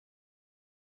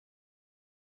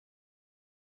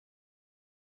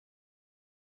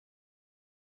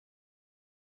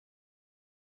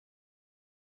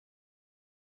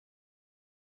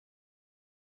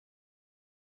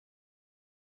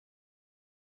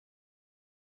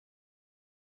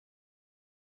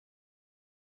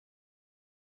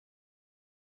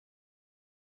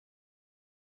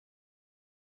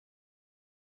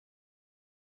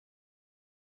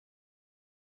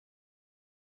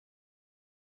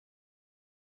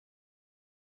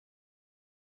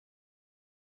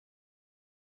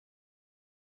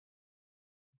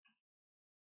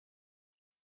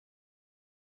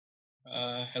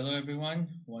Hello everyone,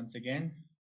 once again.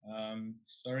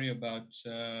 Sorry about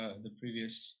the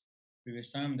previous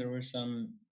time. There were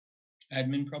some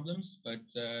admin problems, but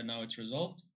now it's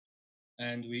resolved,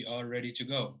 and we are ready to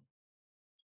go.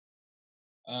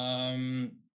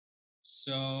 Um,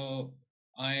 so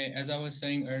as I was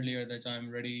saying earlier, that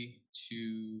I'm ready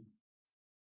to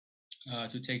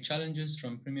take challenges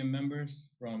from premium members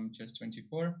from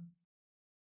Chess24.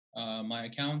 My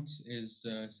account is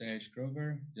Sahaj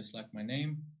Grover, just like my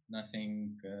name.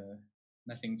 Nothing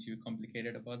too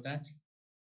complicated about that.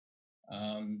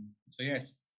 So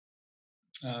yes,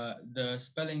 the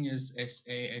spelling is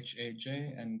Sahaj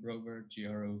and Grover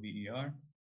Grover.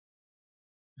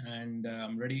 And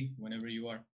I'm ready whenever you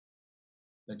are.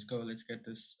 Let's go. Let's get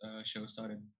this show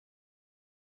started.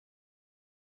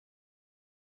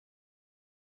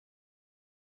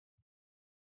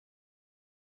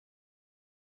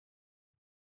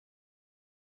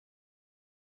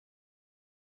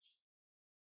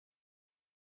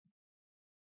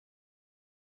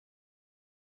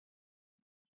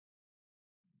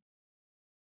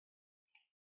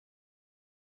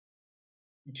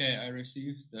 Okay, I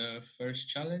received the first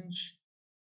challenge,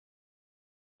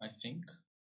 I think.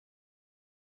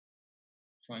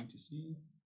 Trying to see.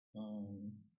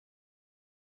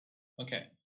 Okay,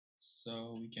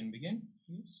 so we can begin,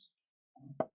 please.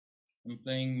 I'm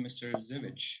playing Mr.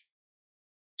 Zivich.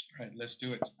 All right, let's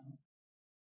do it.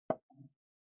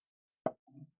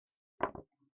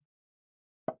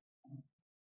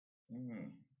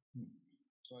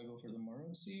 So I go for the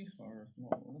Morosi or no?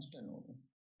 Let's play normal.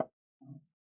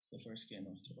 It's the first game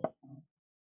of the all.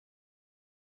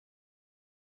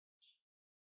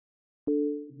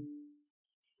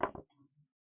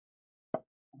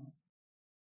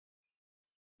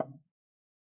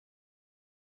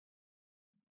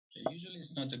 Okay, usually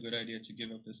it's not a good idea to give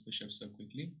up this bishop so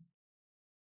quickly,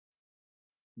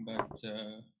 but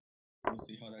we'll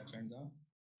see how that turns out.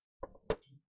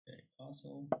 Okay,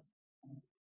 castle.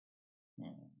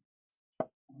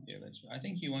 Okay, I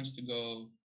think he wants to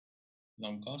go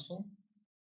long castle,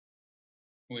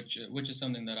 which is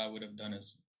something that I would have done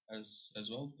as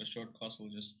well. The short castle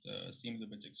just seems a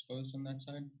bit exposed on that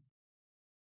side.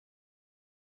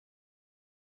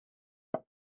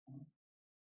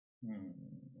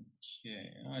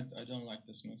 Okay, I don't like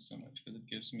this move so much because it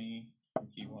gives me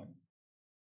e1.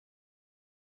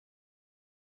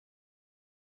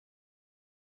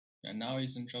 And now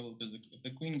he's in trouble because if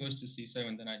the queen goes to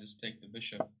c7, then I just take the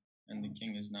bishop, and the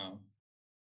king is now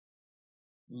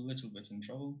a little bit in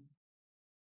trouble.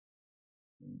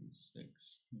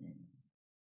 d6.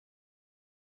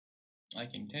 I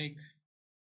can take.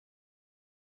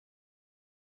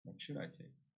 What should I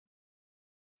take?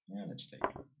 Yeah, let's take.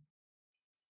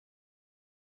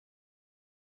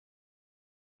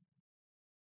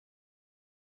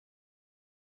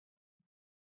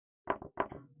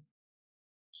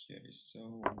 Okay,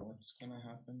 so what's gonna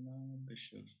happen now?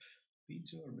 Bishop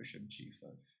b2 or bishop g5?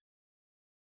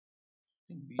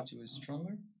 I think b2 is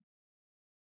stronger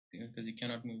because you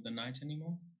cannot move the knight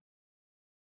anymore.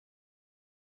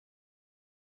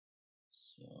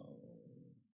 So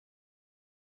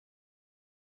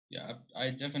yeah, I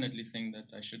definitely think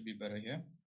that I should be better here.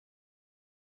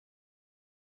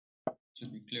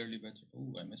 Should be clearly better.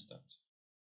 Oh, I missed that.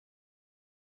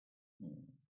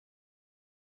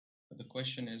 But the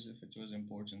question is if it was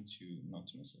important to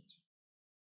not miss it.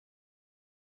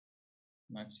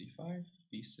 Knight c5,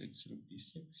 b6, rook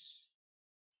d6.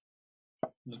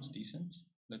 Looks decent.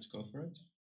 Let's go for it.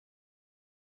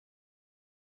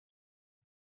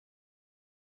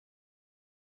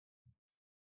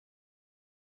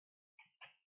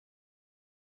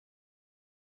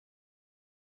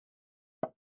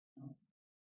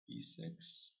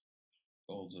 b6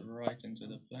 falls right into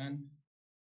the plan.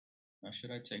 Now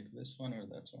should I take this one or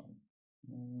that one?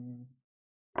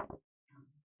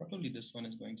 Probably this one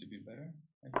is going to be better,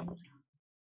 I think.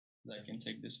 I can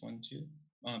take this one too.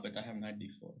 But I have knight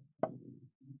d4.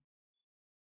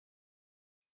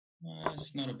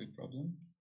 It's not a big problem.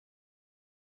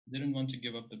 Didn't want to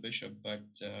give up the bishop,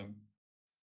 but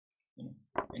you know,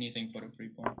 anything for a 3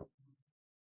 pawn.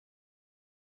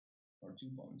 Or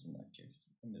 2 pawns in that case,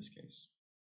 in this case.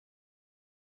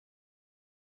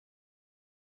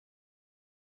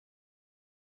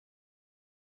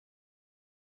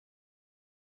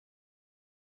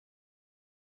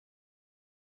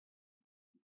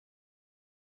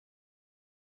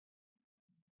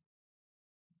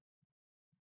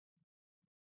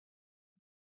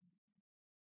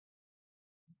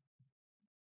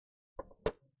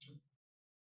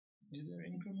 Is there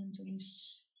increment in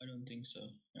this? I don't think so.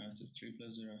 Yeah, it's just 3+0.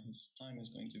 His time is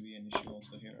going to be an issue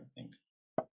also here, I think.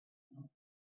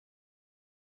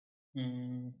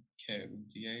 Okay, rook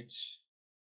d8.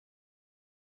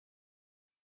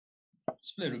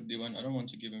 Let's play rook d1. I don't want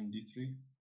to give him d3.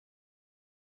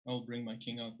 I'll bring my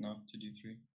king out now to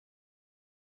d3.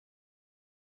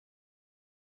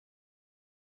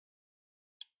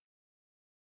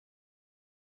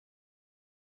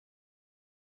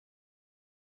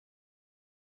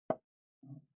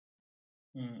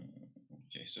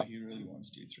 Okay, so he really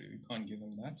wants d3. We can't give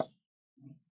him that.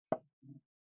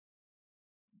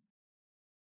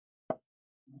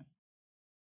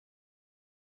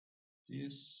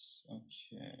 This,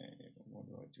 okay, what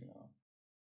do I do now?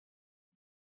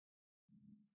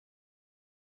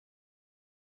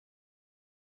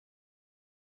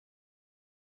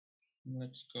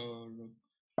 Let's go rook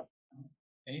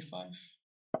a5.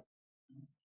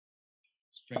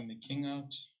 Let's bring the king out.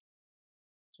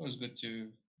 It's always good to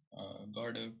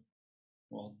guard a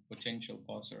potential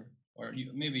passer, or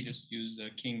maybe just use the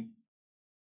king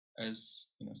as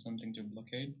something to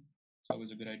blockade. It's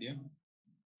always a good idea.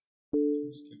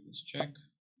 Let's give this check.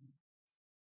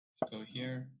 Let's go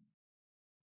here.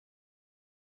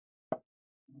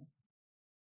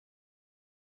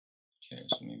 Okay,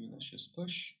 so maybe let's just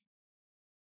push.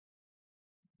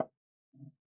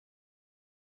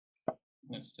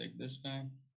 Let's take this guy.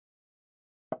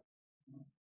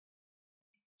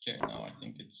 Okay, now I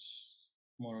think it's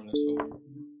more or less over.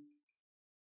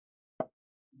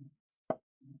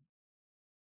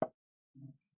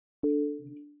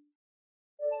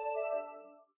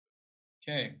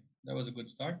 Okay, that was a good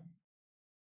start.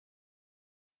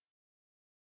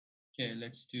 Okay,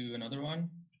 let's do another one.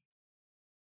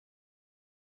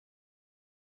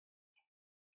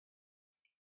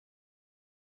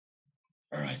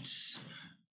 All right,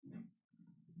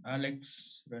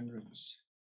 Alex Renrich.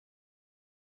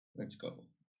 Let's go.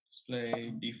 Let's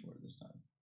play d4 this time.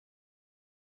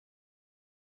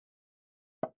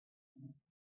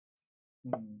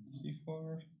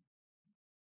 c4.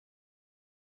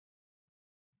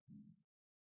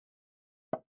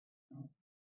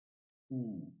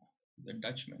 Ooh, the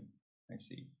Dutchman. I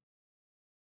see.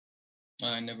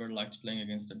 I never liked playing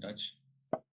against the Dutch.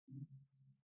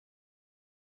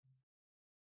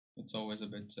 It's always a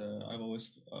bit. I've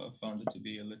always found it to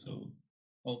be a little,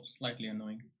 well, slightly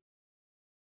annoying.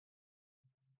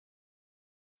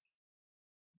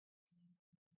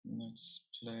 Let's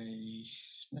play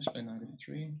knight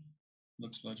f3.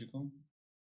 Looks logical.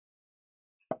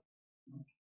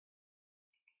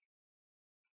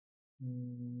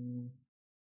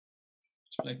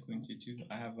 Let's play queen c2.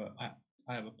 I have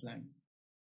a plan.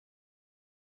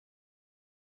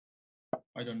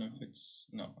 I don't know if it's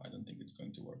I don't think it's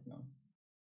going to work now.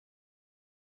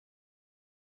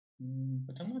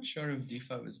 But I'm not sure if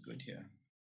d5 is good here.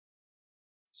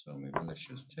 So maybe let's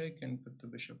just take and put the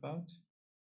bishop out.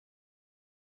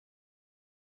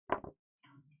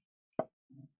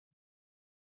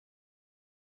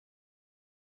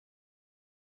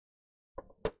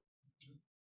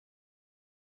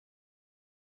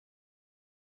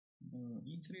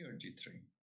 E3 or G3?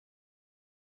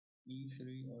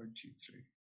 E3 or G3?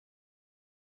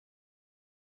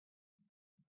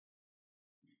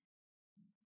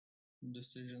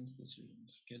 Decisions.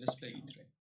 Okay, let's play E3.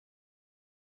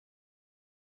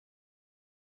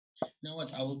 You know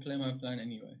what? I will play my plan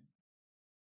anyway.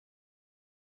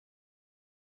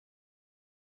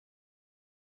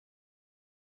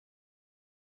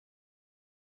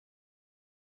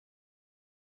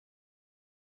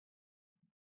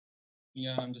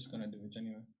 Yeah, I'm just gonna do it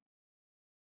anyway.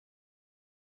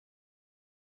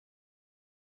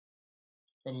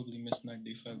 Probably missed knight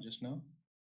d5 just now.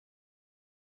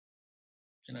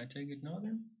 Can I take it now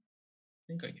then? I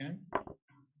think I can.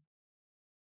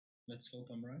 Let's hope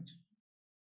I'm right.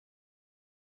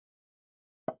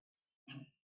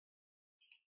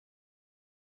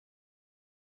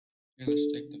 Okay,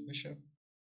 let's take the bishop.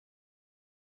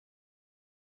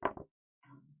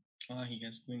 Ah, he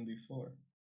has queen b4.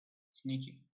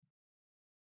 Sneaky.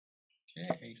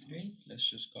 Okay, a3. Let's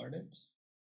just guard it.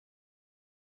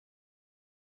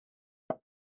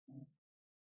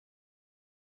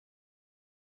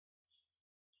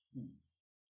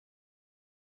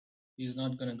 He's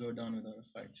not gonna go down without a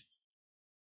fight.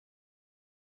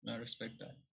 I respect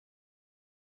that.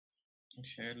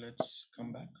 Okay, let's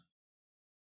come back.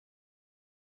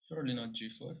 Surely not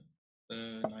g4.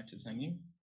 The knight is hanging.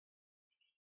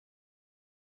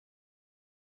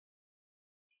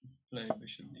 Play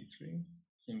bishop d3.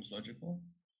 Seems logical.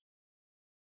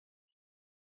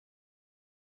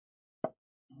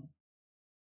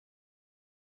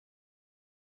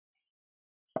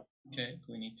 Okay,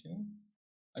 queen e2.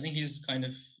 I think he's kind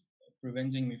of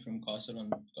preventing me from castling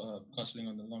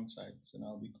on the long side, so now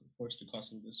I'll be forced to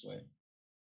castle this way,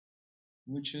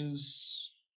 which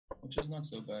is not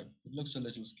so bad. It looks a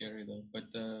little scary though, but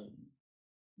I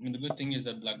mean, the good thing is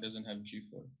that black doesn't have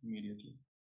g4 immediately.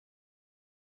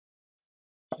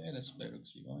 Okay, let's play rook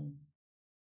c1.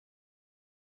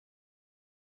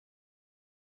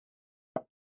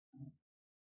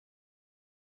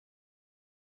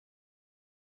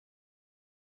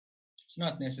 It's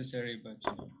not necessary, but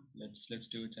you know, let's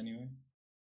do it anyway.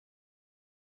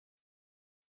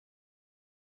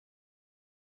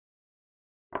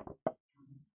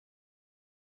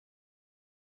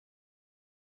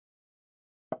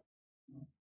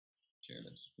 Okay,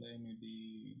 let's play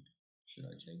maybe. Should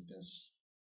I take this?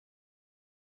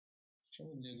 It's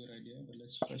probably a good idea, but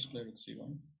let's first play rook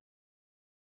c1.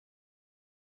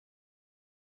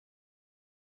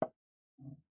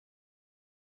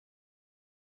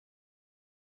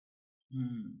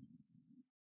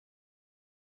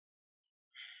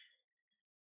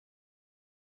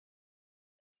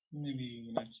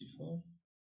 Maybe knight c4,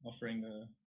 offering a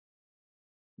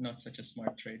not such a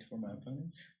smart trade for my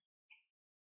opponent.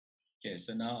 Okay,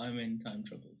 so now I'm in time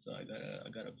trouble, so I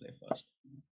gotta play fast.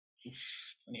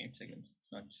 Oof, 28 seconds.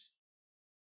 It's not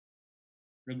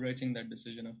regretting that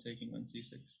decision of taking on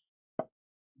c6.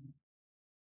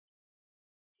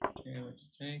 Okay, let's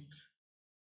take.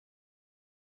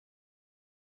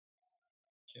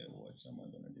 Okay, what am I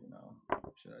gonna do now?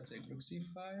 Should I take rook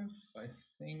c5? I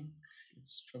think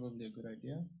it's probably a good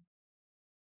idea.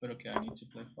 But okay, I need to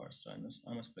play fast, so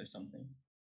I must play something.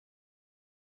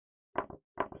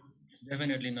 It's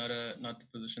definitely not the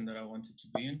position that I wanted to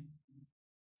be in.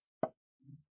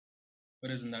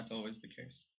 But isn't that always the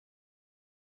case?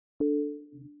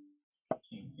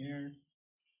 King here.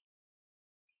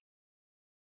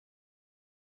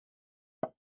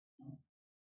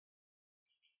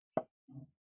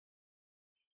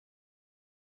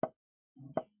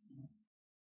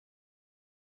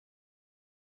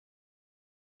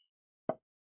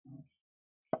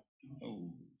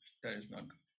 Oh, that is not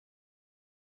good.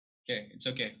 Okay, it's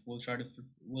okay. We'll try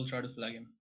to flag him.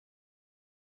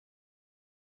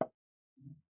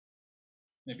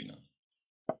 Maybe not.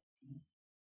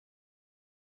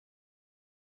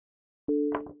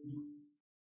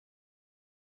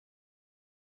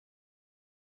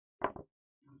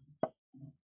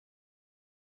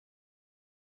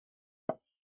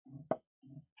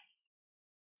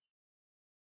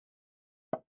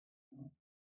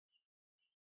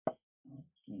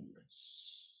 Ooh,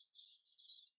 let's.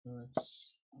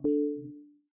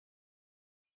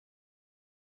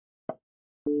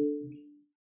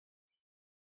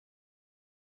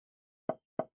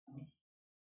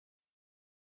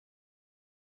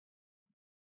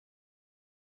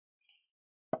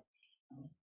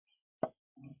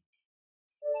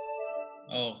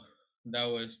 Oh, that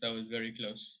was very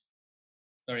close.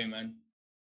 Sorry, man.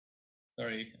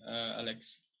 Sorry,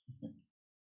 Alex.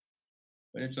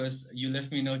 But it was you left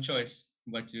me no choice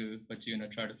but to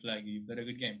try to flag you. You played a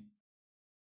good game.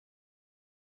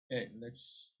 Okay,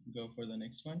 let's go for the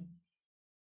next one.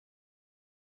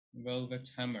 Velvet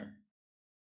Hammer.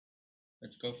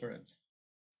 Let's go for it.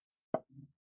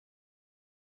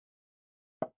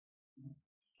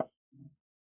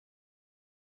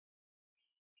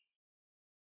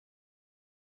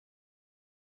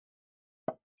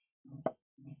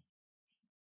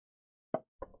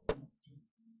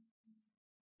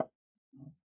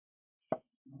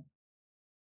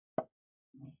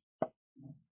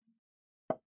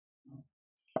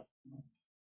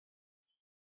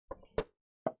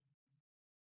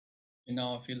 And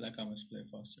now I feel like I must play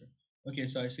faster. Okay,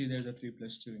 so I see there's a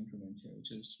 3+2 increment here,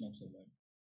 which is not so bad.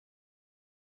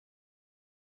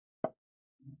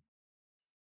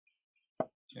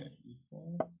 Okay,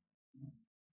 e4.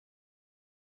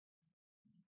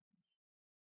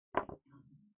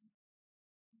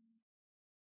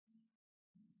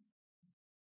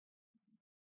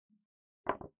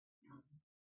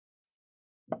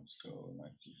 Let's go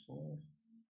knight c4.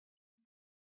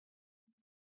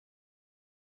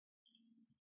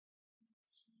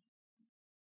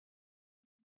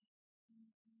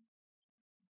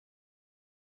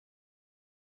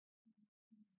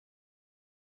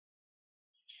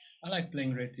 I like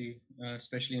playing Reti,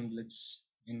 especially in blitz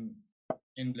in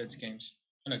blitz games.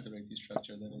 I like the Reti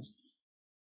structure, that is,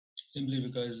 simply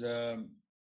because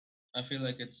I feel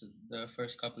like it's the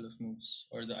first couple of moves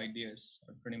or the ideas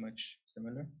are pretty much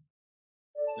similar.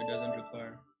 It doesn't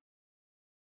require.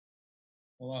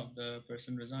 Oh wow, the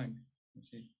person resigned.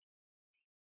 Let's see.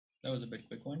 That was a bit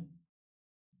quick one.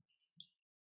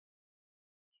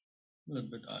 A little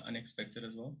bit unexpected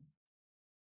as well.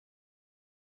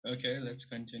 Okay, let's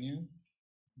continue.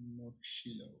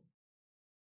 Moshilo.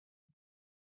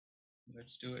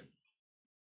 Let's do it.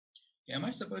 Yeah, am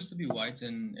I supposed to be white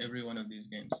in every one of these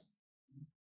games?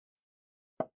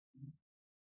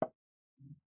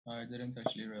 I didn't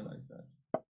actually realize that.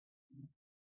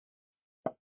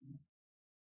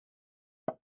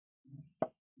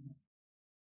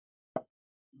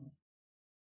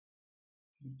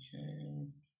 Okay.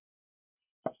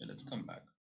 Okay, let's come back.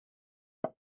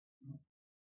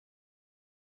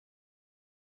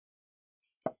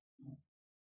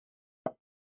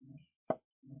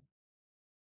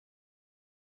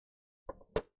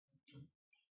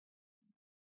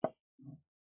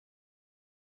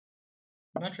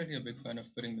 I'm not really a big fan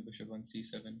of putting the bishop on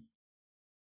c7.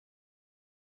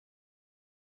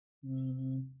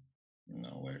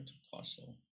 Now where to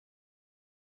castle?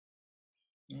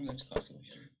 Let's castle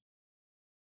here.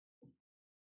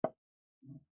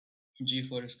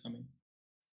 g4 is coming.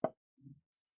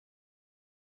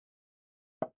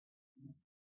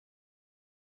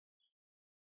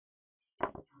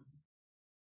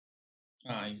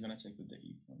 He's gonna take with the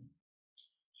e pawn.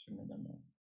 Shouldn't have done that.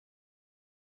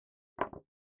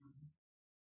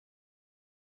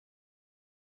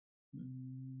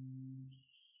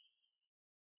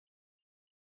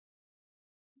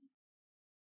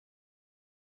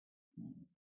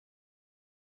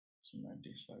 So knight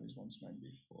d5 is once knight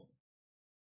b4.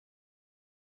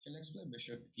 Okay, let's play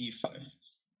bishop e5.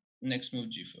 Next move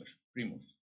g4. Remove.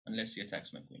 Unless he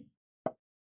attacks my queen.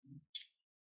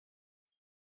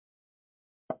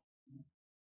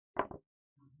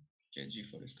 Okay,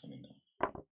 g4 is coming now.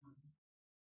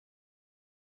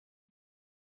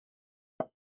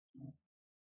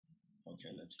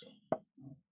 Okay, let's go.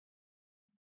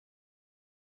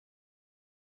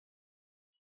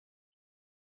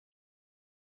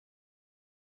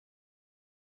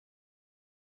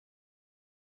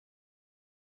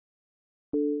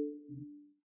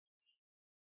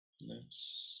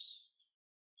 Let's.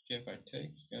 Okay, if I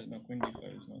take, yeah, no, queen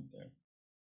d5 is not there.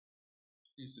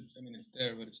 I mean, it's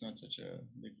there, but it's not such a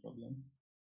big problem.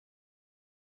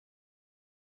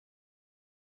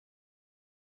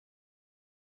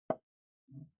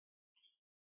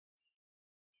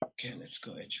 Okay, let's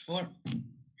go h4.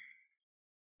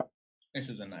 This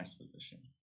is a nice position.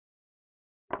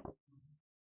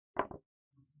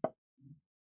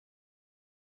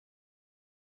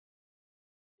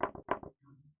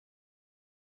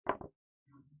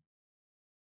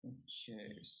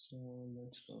 Okay, so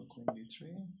let's go queen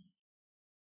d3.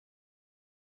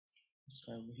 This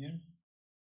guy over here.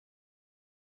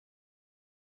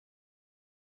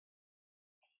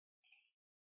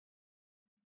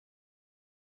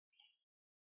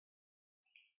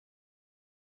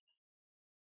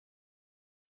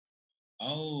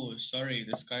 Oh, sorry,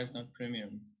 this guy's not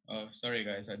premium. Oh, sorry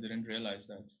guys, I didn't realize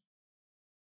that.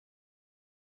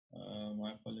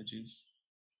 My apologies.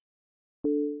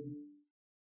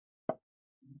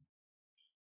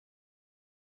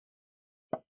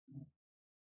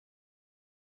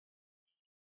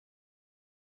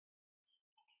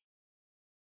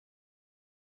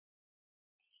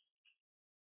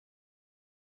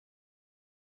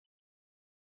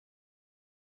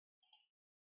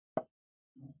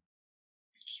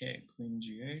 Okay, queen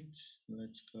g8.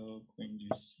 Let's go queen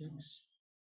g6.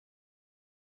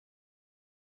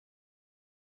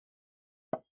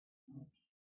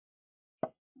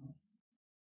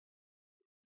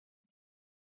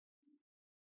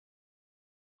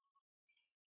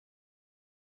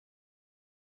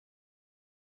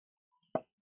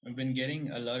 I've been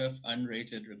getting a lot of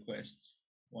unrated requests.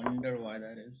 Wonder why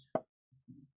that is.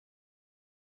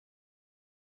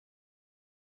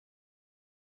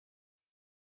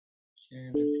 Okay,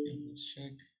 let's give this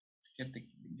check. Let's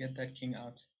get that king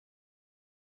out.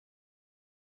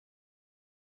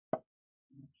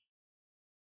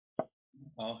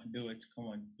 Oh, do it. Come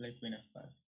on, play queen f5.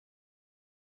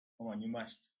 Come on, you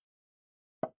must.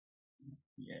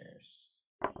 Yes.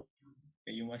 Okay,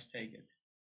 you must take it.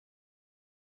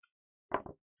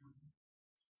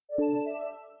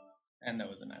 And that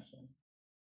was a nice one.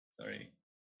 Sorry.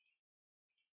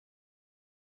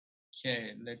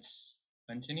 Okay, let's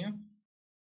continue.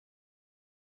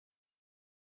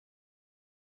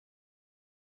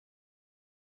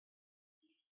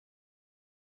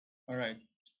 All right,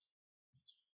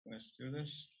 let's do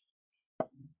this.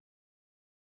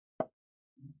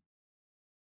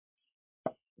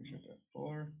 Bishop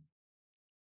f4.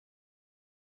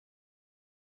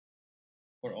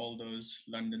 For all those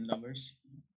London lovers.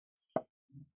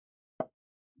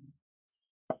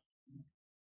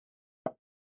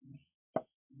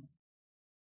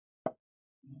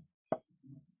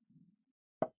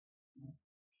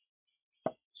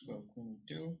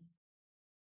 2.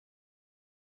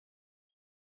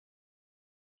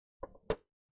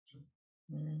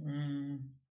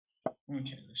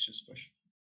 Okay, let's just push.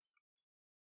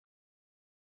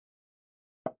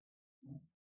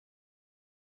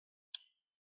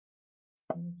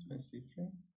 Play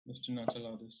c3. Just to not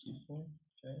allow this c4.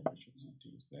 Okay, bishop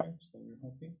c2 is there, so we're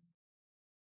happy.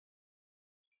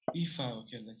 e5.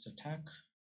 Okay, let's attack.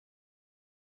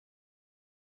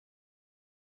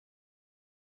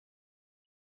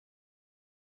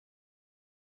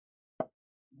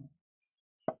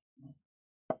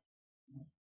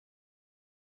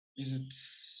 Is it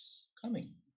coming?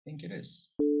 I think it is.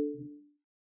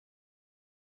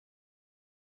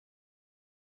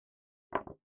 I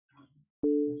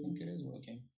think it is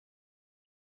working.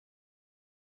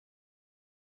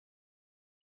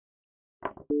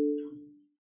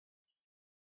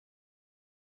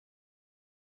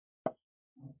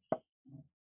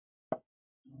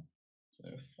 So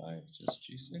f5, just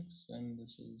g6, and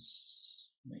this is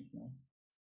mate now.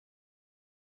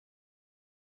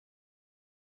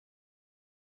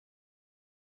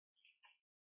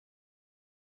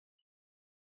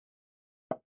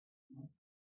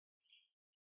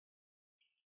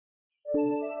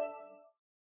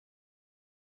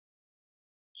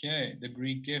 Okay, the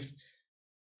Greek gift.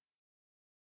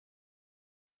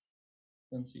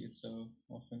 Don't see it so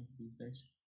often these days.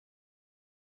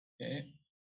 Okay.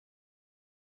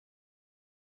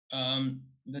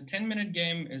 The 10-minute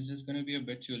game is just going to be a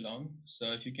bit too long.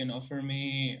 So if you can offer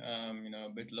me, a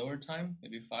bit lower time,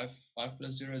 maybe 5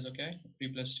 plus 0 is okay. 3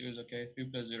 plus 2 is okay. 3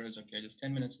 plus 0 is okay. Just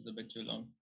 10 minutes is a bit too long.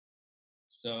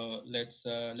 So let's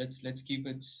keep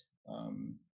it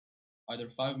either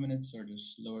 5 minutes or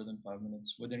just lower than 5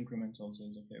 minutes. With increments also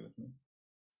is okay with me.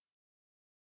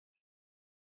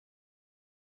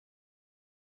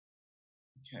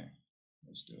 Okay,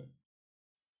 let's do it.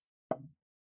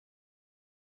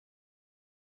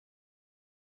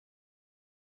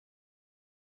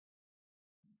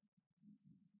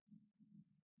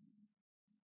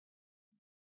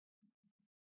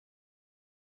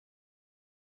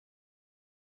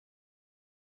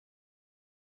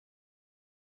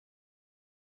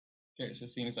 Okay, so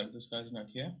it seems like this guy's not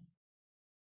here.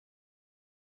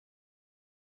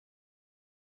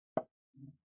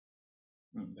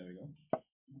 There we go.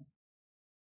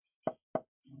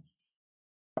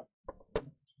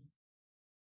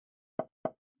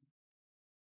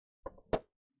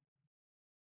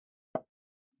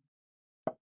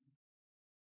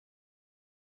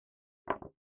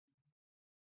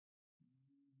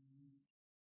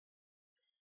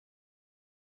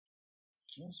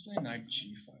 Let's play knight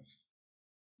g5.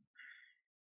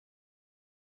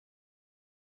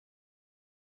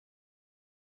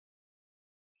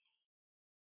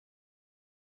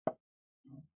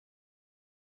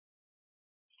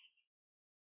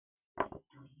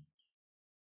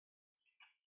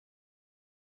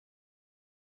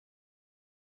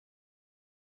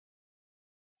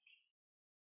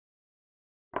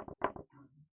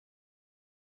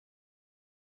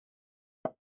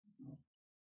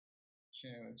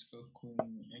 Okay, let's go queen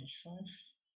h5.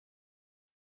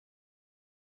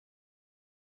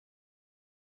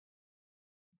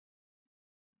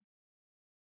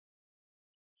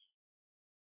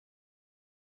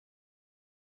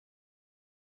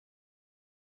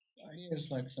 The idea is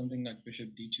like something like bishop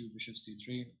d2, bishop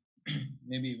c3,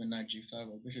 maybe even knight g5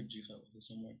 or bishop g5 over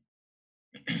somewhere.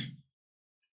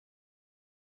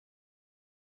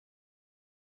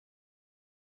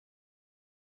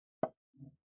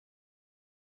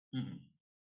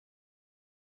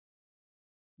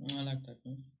 I like that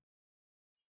one.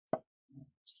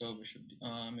 Let's go bishop d.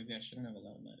 Maybe I shouldn't have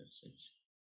allowed knight f6.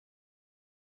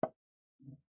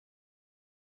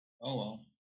 Oh well,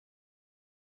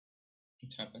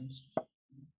 it happens.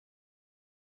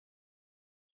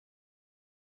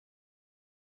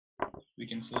 We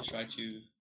can still try to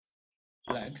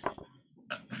flag.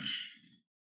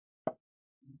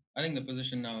 I think the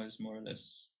position now is more or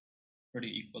less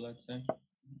pretty equal, I'd say.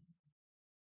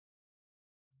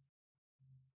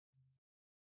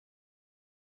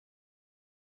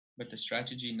 But the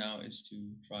strategy now is to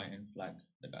try and flag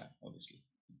the guy, obviously.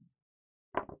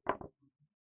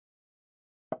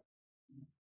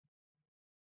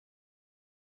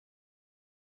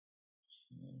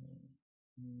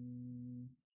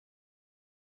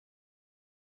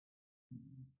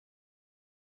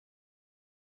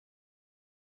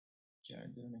 Okay, I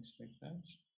didn't expect that.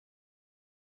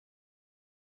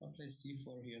 I'll play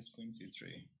c4 here, queen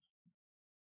c3.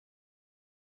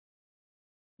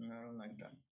 No, I don't like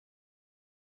that.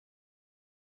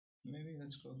 Maybe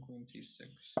let's go queen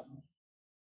c6.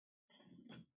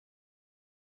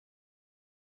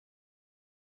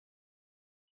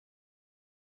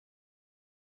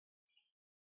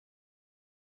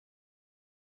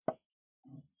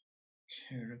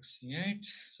 Okay, rook c8.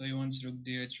 So he wants rook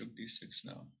d8, rook d6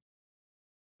 now,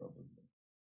 probably.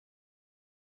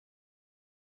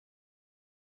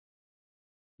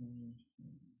 Mhm.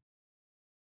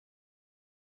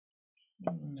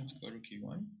 Let's go rook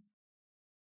e1.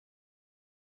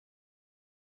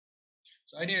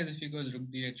 So idea is if he goes rook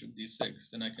d8, rook d6,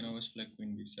 then I can always play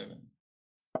queen b7.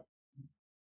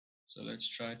 So let's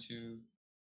try to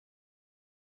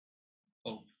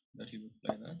hope that he would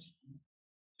play that.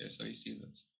 Okay, so he sees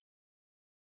it.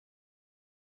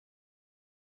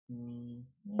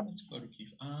 Let's go rook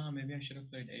e4. Maybe I should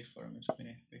have played a4 and queen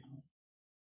f3.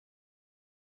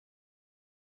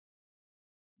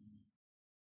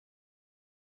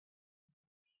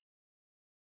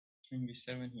 Queen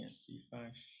b7, he has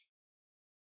c5.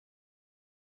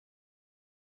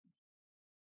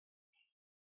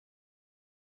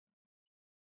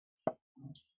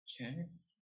 Okay.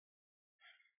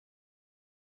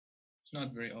 It's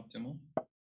not very optimal.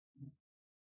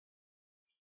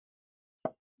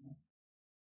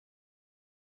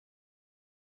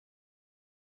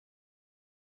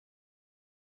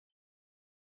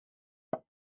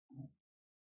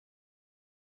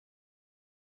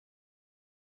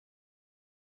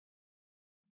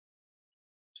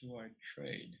 Do I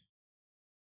trade?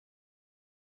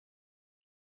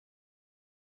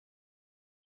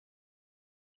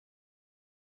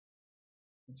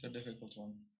 It's a difficult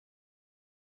one.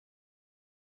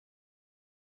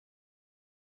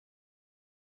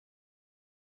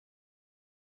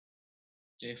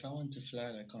 Okay, if I want to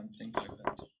flag, I can't think like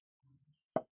that.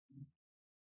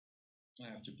 I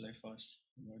have to play fast,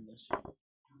 regardless.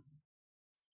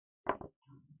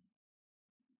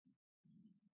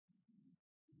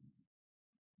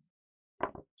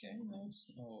 Okay,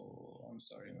 that's. Oh, I'm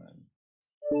sorry, man.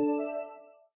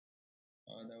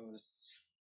 Oh, that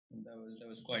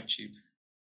was quite cheap.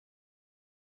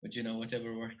 But you know,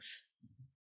 whatever works.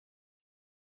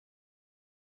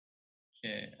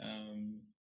 Okay,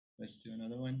 let's do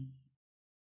another one.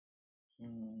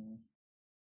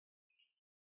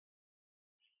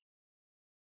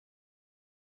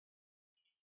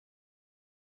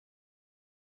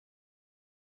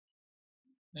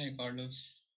 Hey,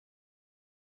 Carlos.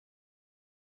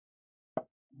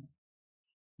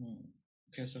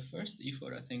 Okay, so first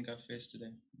e4 I think I faced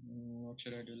today. What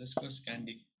should I do? Let's go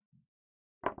Scandi.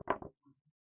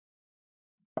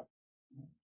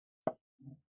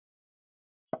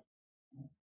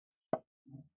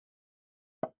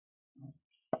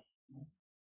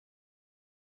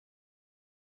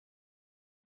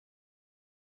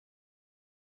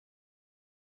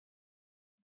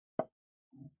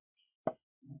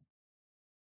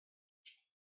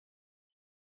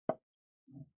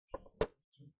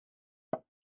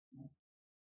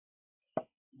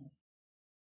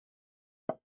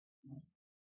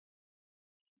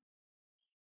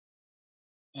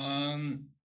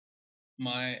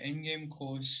 My endgame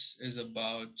course is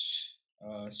about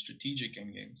strategic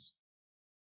endgames.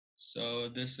 So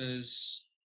this is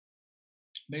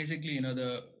basically, you know,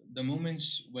 the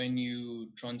moments when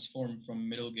you transform from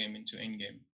middle game into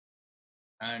endgame,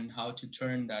 and how to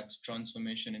turn that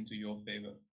transformation into your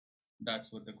favor.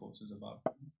 That's what the course is about.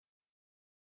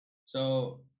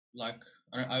 So, like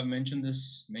I've mentioned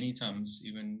this many times,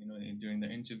 even during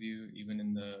the interview, even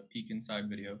in the Peek Inside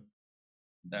video,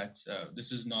 that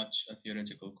this is not a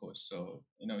theoretical course. So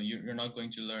you're not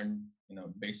going to learn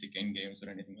basic end games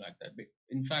or anything like that. But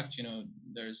in fact,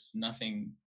 there's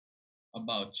nothing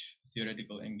about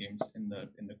theoretical endgames in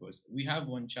the course. We have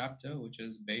one chapter which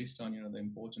is based on the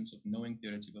importance of knowing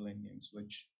theoretical endgames,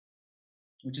 which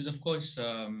is of course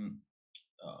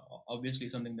obviously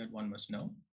something that one must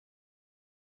know.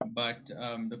 But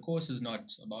the course is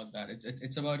not about that.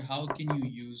 It's about how can you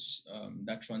use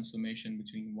that transformation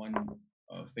between one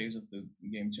phase of the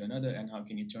game to another, and how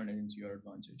can you turn it into your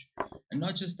advantage. And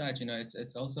not just that,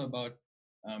 it's also about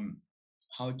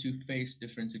how to face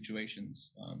different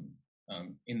situations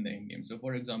in the end game. So,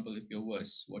 for example, if you're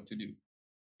worse, what to do?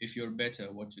 If you're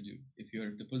better, what to do? If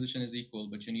the position is equal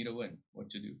but you need a win, what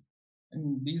to do?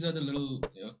 And these are the little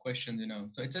questions.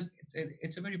 So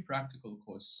it's a very practical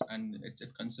course, and it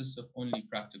consists of only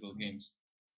practical games.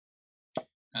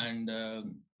 And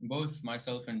both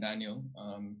myself and Daniel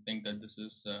think that this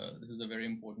is a very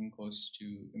important course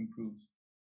to improve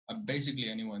basically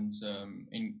anyone's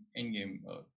in-game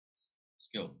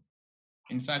skill.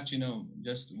 In fact,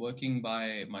 just working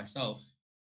by myself,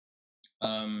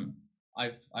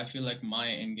 I feel like my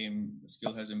in-game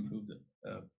skill has improved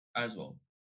as well.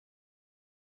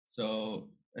 So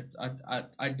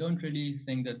I don't really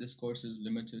think that this course is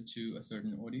limited to a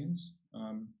certain audience.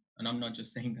 And I'm not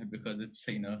just saying that because it's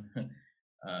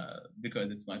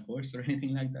because it's my course or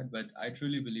anything like that. But I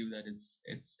truly believe that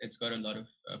it's got a lot of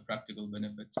practical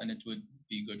benefits, and it would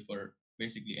be good for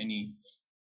basically any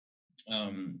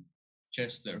um,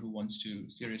 chess player who wants to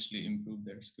seriously improve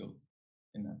their skill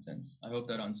in that sense. I hope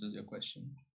that answers your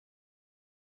question.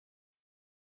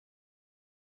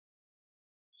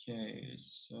 Okay,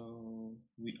 so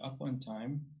we up on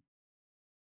time.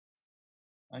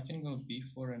 I can go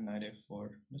b4 and knight a4.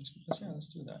 Let's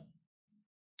do that.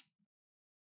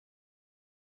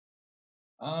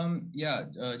 Yeah,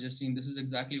 Justine, this is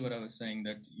exactly what I was saying,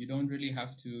 that you don't really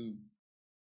have to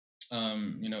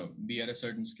be at a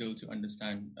certain skill to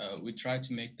understand. We try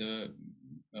to make the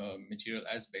material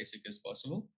as basic as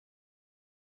possible.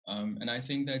 And I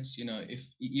think that's,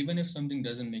 if even if something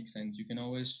doesn't make sense, you can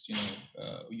always,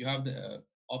 you have the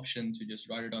option to just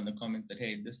write it on the comments that,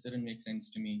 hey, this didn't make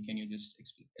sense to me. Can you just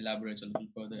elaborate a little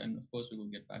further? And of course, we will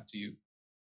get back to you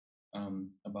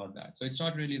about that. So it's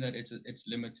not really that it's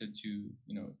limited to,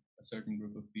 a certain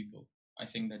group of people. I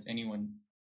think that anyone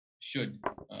should,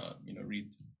 read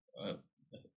uh,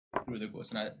 through the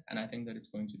course, and I think that it's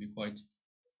going to be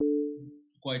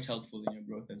quite helpful in your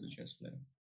growth as a chess player.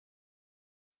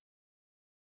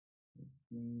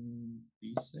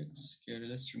 B6. Okay,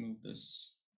 let's remove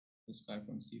this guy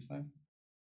from C5.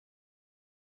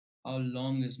 How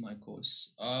long is my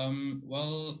course?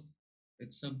 Well,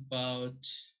 it's about.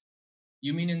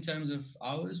 You mean in terms of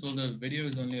hours? Well, the video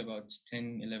is only about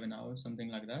 10, 11 hours, something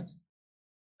like that.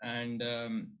 And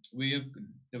we have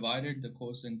divided the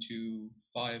course into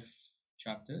 5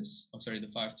 chapters. Oh, sorry, the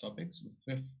 5 topics,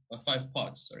 fifth, 5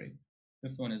 parts. Sorry,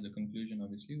 fifth one is the conclusion,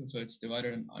 obviously. So it's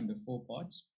divided under 4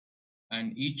 parts,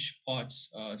 and each part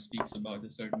speaks about a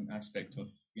certain aspect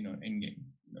of endgame.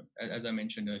 As I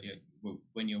mentioned earlier,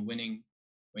 when you're winning,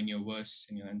 when you're worse,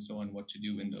 and so on, what to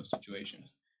do in those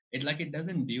situations. It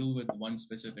doesn't deal with one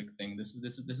specific thing. This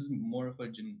is more of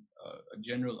a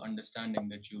general understanding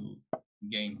that you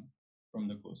gain from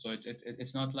the course. So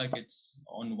it's not like it's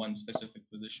on one specific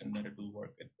position that it will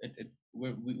work.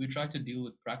 We try to deal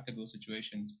with practical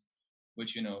situations,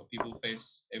 which people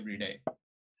face every day.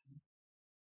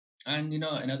 And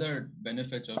another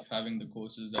benefit of having the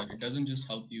course is that it doesn't just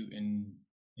help you in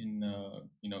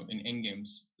end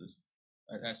games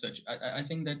as such. I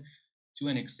think that to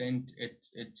an extent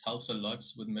it helps a lot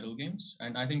with middle games,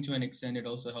 and I think to an extent it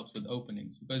also helps with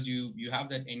openings, because you have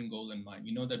that end goal in mind.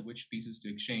 You know that which pieces to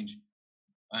exchange,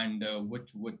 and what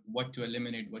to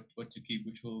eliminate, what to keep,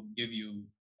 which will give you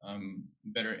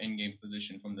better end game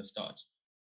position from the start.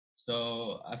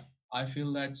 So I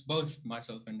feel that both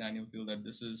myself and Daniel feel that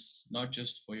this is not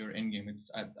just for your end game.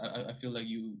 I feel like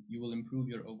you will improve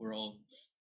your overall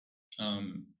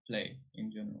play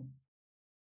in general.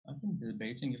 I've been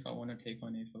debating if I want to take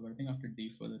on a4, but I think after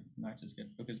d4 the knight is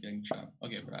getting trapped.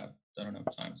 Okay, but I don't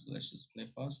have time, so let's just play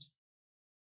fast.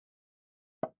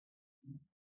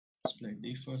 Let's play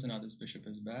d4, so now this bishop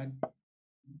is bad.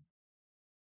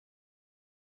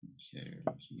 Okay,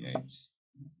 e8.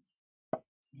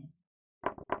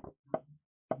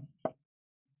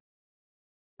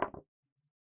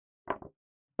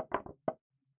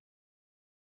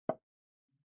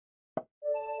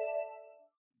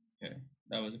 Okay,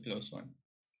 that was a close one.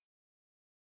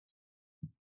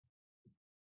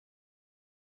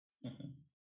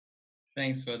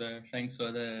 Thanks for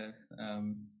the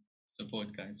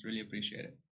support, guys. Really appreciate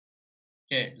it.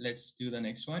 Okay, let's do the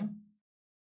next one.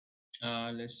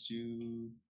 Let's do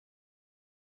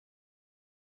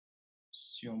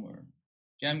Siomer.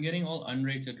 Okay, I'm getting all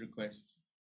unrated requests,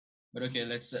 but okay,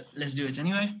 let's do it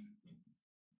anyway.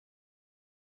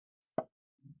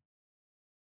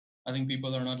 I think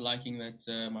people are not liking that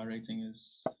my rating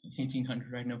is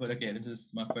 1800 right now, but okay, this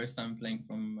is my first time playing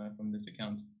from this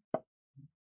account.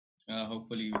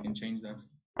 Hopefully we can change that.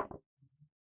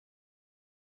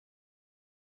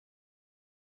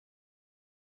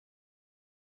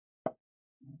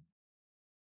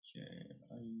 Okay,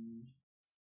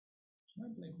 can I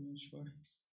play H4?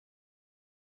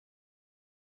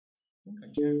 I think I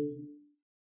can.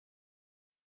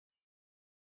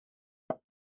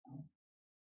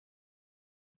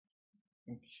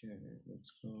 Okay,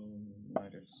 let's go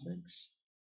knight f6.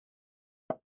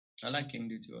 I like king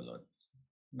d2 a lot.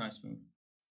 Nice move.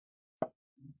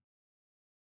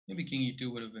 Maybe king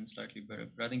e2 would have been slightly better,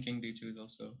 but I think king d2 is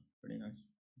also pretty nice.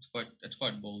 It's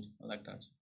quite bold. I like that.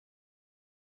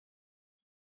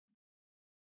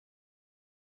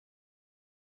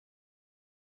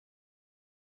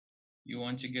 You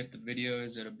want to get the video?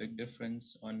 Is there a big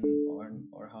difference on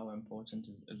or how important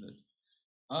is it?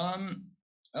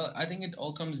 I think it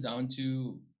all comes down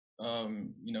to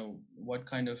what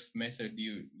kind of method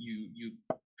you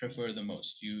prefer the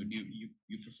most? You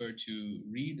prefer to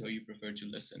read or you prefer to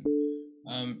listen?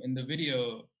 In the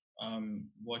video,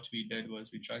 what we did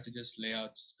was we tried to just lay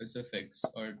out specifics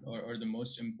or the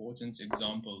most important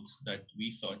examples that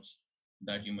we thought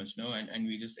that you must know, and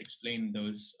we just explained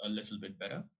those a little bit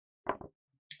better.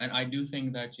 And I do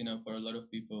think that, for a lot of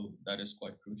people, that is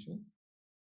quite crucial.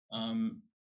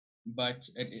 But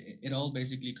it all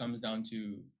basically comes down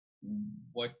to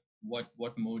what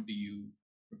what mode do you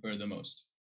prefer the most.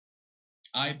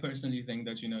 I personally think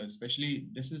that, especially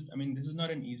this is not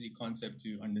an easy concept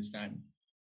to understand.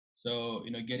 So,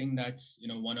 getting that,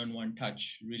 one-on-one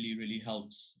touch really, really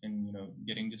helps in,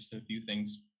 getting just a few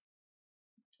things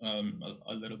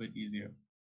a little bit easier.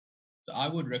 So I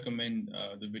would recommend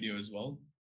the video as well,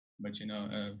 but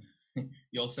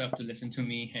you also have to listen to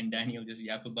me and Daniel just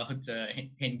yap about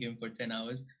Endgame for 10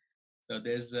 hours. So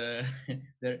there's there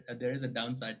is a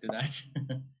downside to that.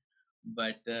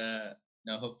 But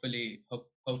no, hopefully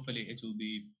it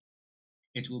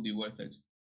will be worth it.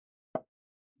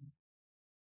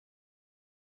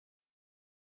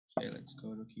 Okay, let's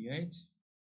go to key 8.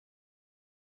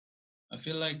 I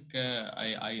feel like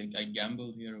I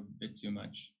gambled here a bit too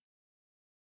much.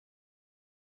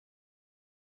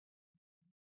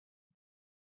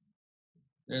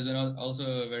 There's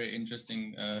also a very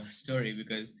interesting story,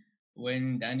 because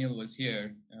when Daniel was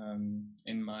here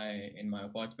in my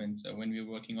apartment, so when we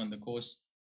were working on the course,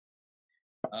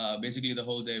 basically the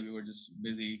whole day we were just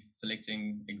busy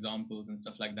selecting examples and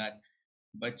stuff like that.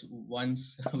 But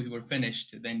once we were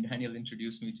finished, then Daniel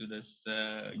introduced me to this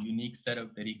unique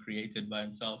setup that he created by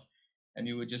himself, and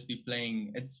we would just be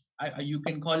playing. You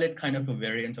can call it kind of a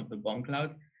variant of the bomb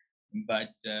cloud, but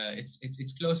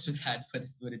it's close to that. But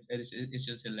it's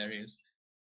just hilarious.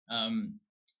 Um,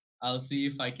 I'll see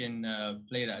if I can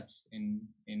play that in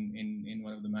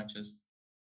one of the matches.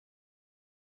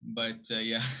 But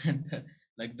yeah,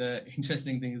 like the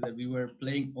interesting thing is that we were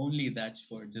playing only that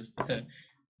for just a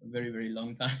very, very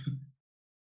long time,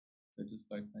 which is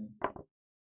quite funny.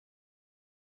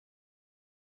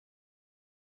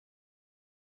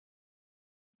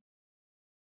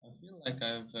 I feel like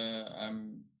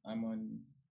I'm on,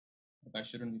 like I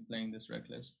shouldn't be playing this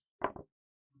reckless,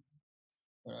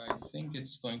 but I think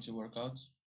it's going to work out.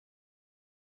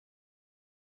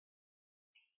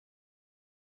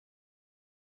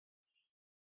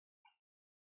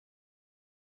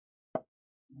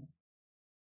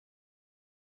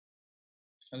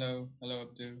 Hello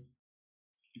Abdul.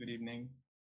 Good evening.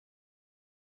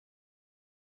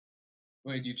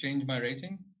 Wait, you changed my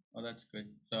rating? Oh, that's good.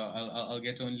 So I'll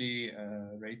get only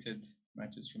rated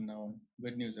matches from now on.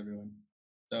 Good news, everyone.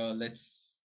 So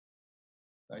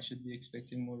I should be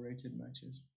expecting more rated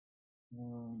matches.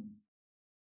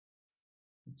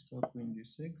 Let's go Queen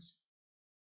G6.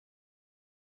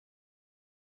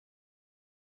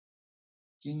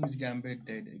 King's Gambit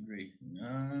dead, agree.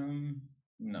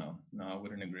 No, I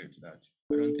wouldn't agree to that.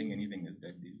 I don't think anything is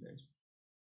dead these days.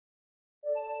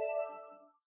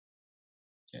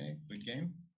 Okay, good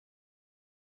game.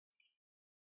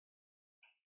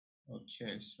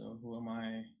 Okay, so who am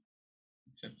I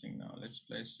accepting now? Let's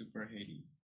play Super Haiti.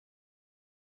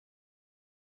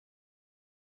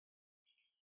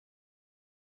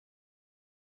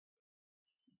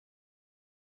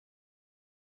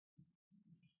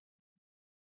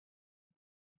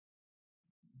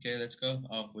 Okay, let's go.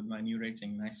 Oh, with my new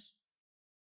rating, nice.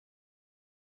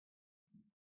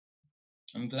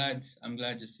 I'm glad,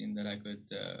 Justine, that I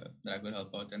could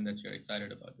help out and that you're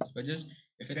excited about this. But just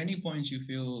if at any point you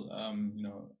feel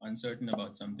uncertain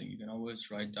about something, you can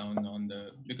always write down on the,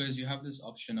 because you have this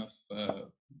option of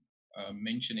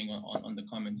mentioning on the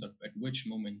comments of at which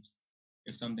moment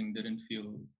if something didn't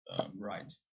feel right.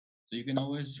 So you can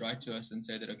always write to us and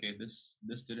say that, okay, this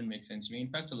didn't make sense to me. In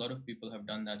fact, a lot of people have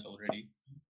done that already.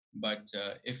 But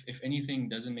if anything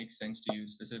doesn't make sense to you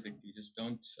specifically, just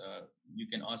don't. You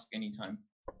can ask anytime,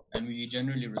 and we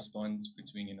generally respond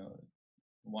between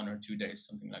 1 or 2 days,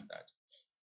 something like that.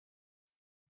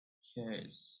 Okay,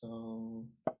 so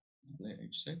play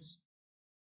h6.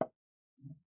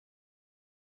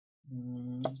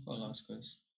 Let's go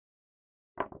Alaska's.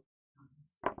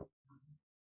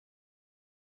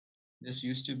 This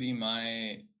used to be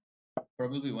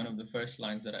probably one of the first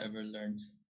lines that I ever learned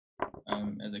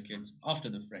as a kid, after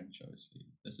the French, obviously.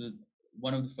 This is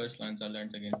one of the first lines I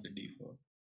learned against the d4.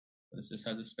 This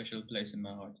has a special place in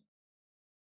my heart.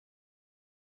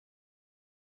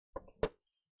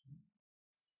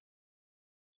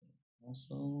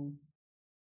 Also,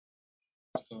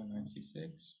 let's go knight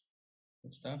c6.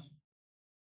 Good stuff.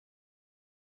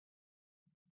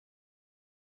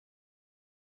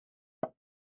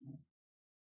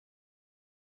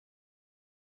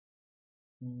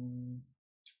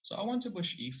 So I want to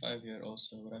push e5 here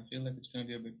also, but I feel like it's going to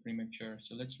be a bit premature.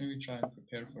 So let's maybe try and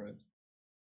prepare for it.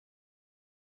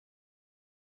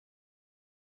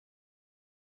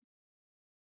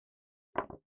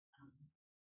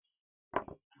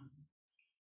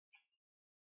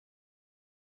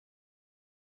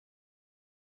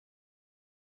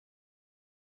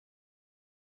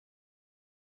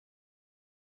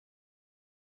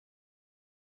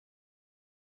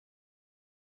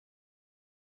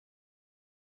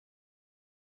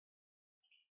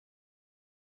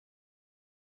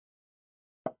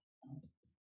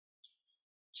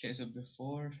 Chase up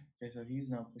before. Okay, so he's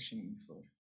now pushing e4.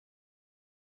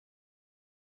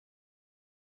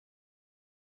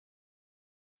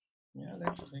 Yeah,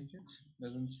 let's take it.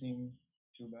 Doesn't seem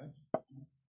too bad.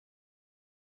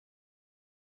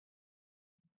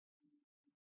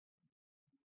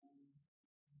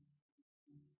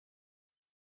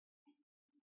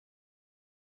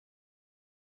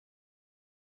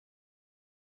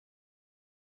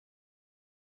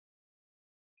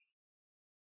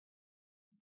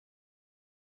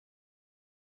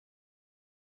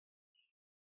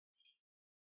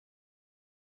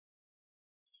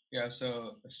 Yeah,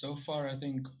 so far I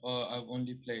think I've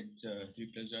only played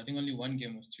 3+2. I think only one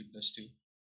game was 3+2.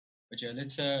 But yeah,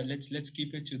 let's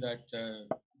keep it to that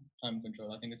time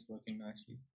control. I think it's working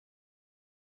nicely.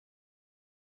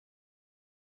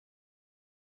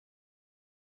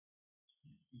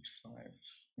 E5.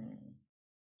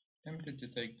 Tempted to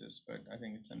take this, but I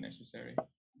think it's unnecessary.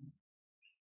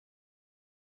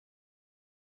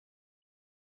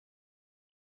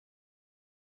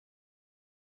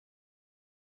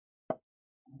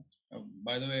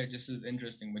 By the way, this is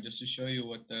interesting, but just to show you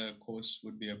what the course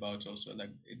would be about, also like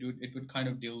it would kind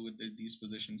of deal with these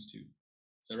positions too.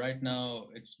 So right now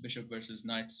it's bishop versus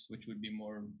knights, which would be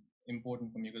more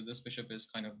important for me because this bishop is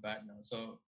kind of bad now.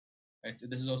 So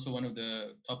this is also one of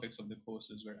the topics of the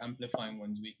courses. We're amplifying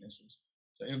one's weaknesses.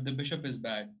 So if the bishop is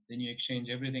bad, then you exchange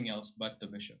everything else but the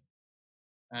bishop,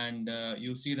 and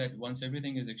you'll see that once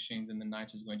everything is exchanged, then the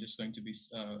knight is going to be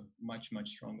much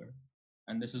stronger.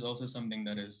 And this is also something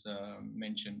that is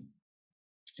mentioned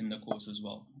in the course as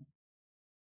well.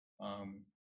 Um,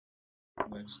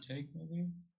 let's take maybe.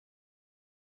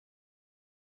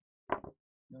 I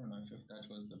don't know if that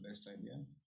was the best idea.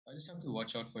 I just have to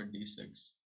watch out for d6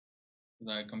 because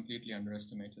I completely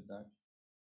underestimated that.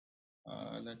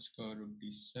 Let's go to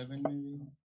d7 maybe.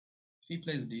 If he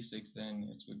plays d6, then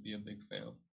it would be a big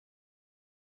fail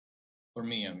for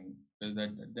me. I mean, because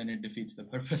that then it defeats the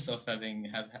purpose of having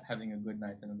a good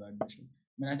knight and a bad bishop.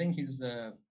 I mean, I think he's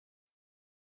look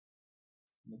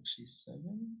c7. I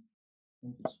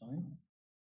think it's fine.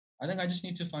 I think I just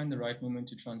need to find the right moment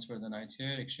to transfer the knights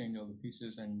here, exchange all the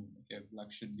pieces, and okay,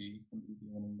 black should be completely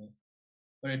winning there.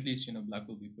 Or at least, black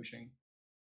will be pushing.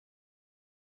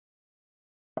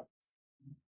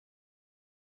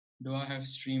 Do I have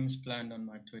streams planned on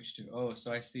my Twitch too? Oh,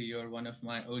 so I see you're one of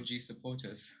my OG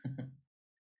supporters.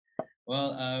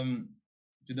 Well,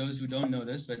 to those who don't know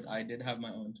this, but I did have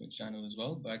my own Twitch channel as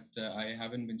well, but I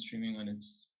haven't been streaming on it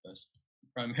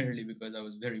primarily because I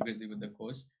was very busy with the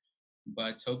course.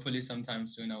 But hopefully sometime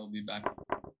soon I will be back.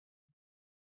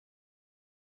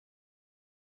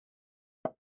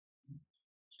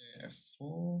 Okay,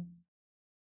 F4.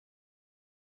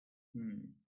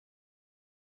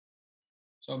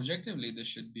 So objectively, this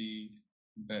should be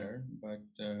better, but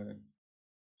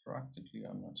practically,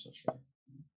 I'm not so sure.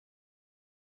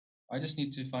 I just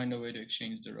need to find a way to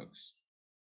exchange the rooks.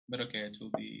 But okay,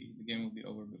 the game will be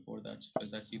over before that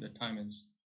because I see the time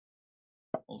is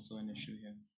also an issue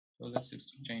here. So let's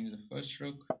exchange the first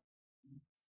rook.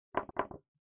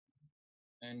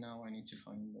 And now I need to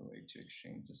find a way to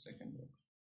exchange the second rook.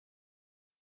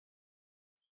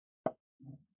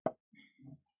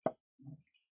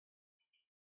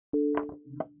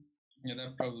 Yeah,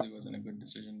 that probably wasn't a good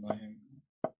decision by him.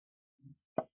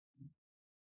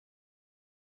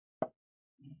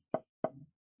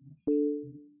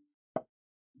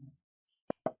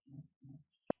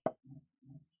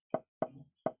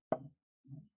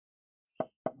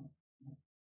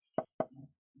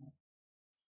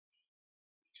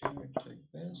 Okay,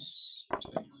 take this,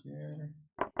 take here.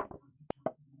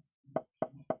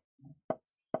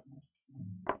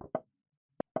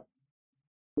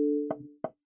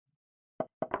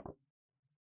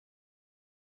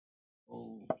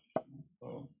 Oh,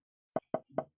 oh.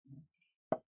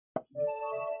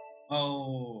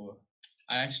 Oh,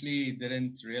 I actually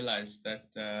didn't realize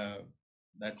that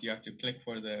that you have to click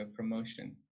for the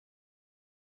promotion.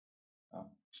 Oh.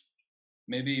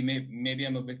 Maybe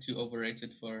I'm a bit too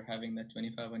overrated for having that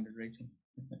 2500 rating.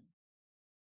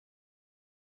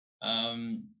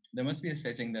 There must be a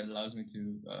setting that allows me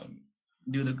to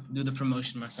do the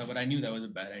promotion myself, but I knew that was a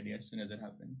bad idea as soon as it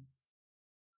happened.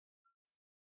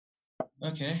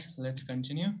 Okay, let's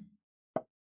continue.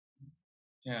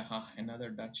 Yeah, another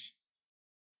Dutch.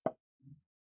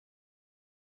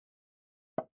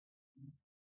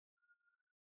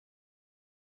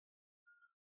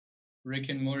 Rick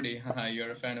and Morty. Haha, you're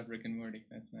a fan of Rick and Morty.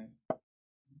 That's nice.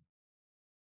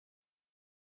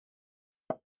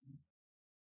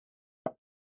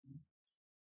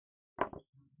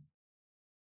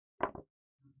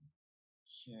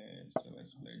 Okay, so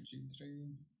let's play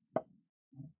G3.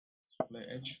 Play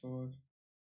H4.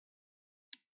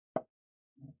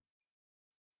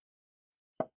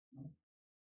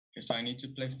 Okay, so I need to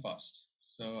play fast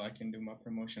so I can do my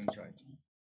promotions right.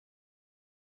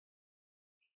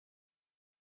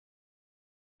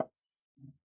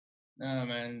 Nah,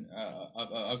 man,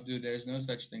 Abdu, there's no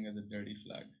such thing as a dirty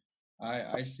flag.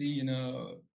 I see,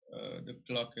 the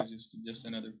clock is just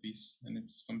another piece, and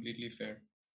it's completely fair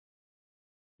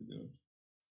to do it.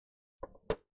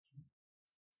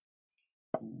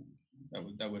 Ooh,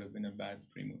 that would have been a bad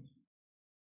pre-move.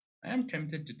 I am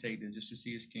tempted to take this just to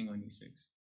see his king on e6.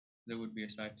 That would be a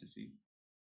sight to see.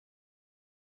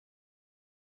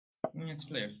 Let's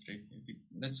play f3.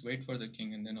 Let's wait for the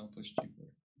king and then I'll push g4.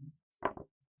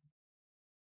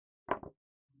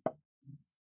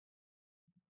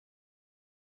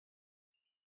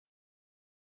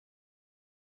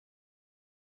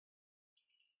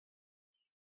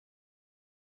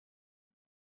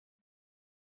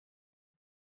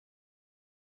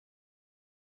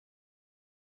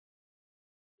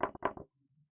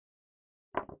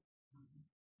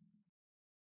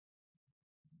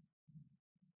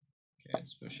 Okay,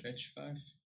 let's push h5.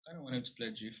 I don't want him to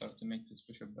play g5 to make this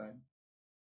bishop bad.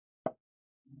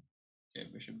 Okay,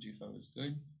 bishop g5 is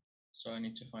good. So I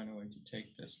need to find a way to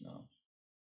take this now.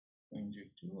 Queen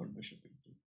g2 or bishop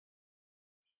e2?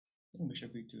 I think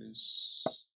bishop e2 is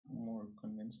more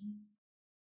convincing.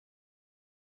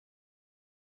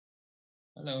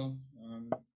 Hello,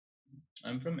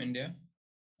 I'm from India.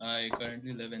 I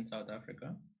currently live in South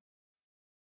Africa.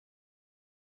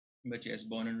 But yes,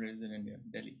 born and raised in India,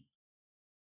 Delhi.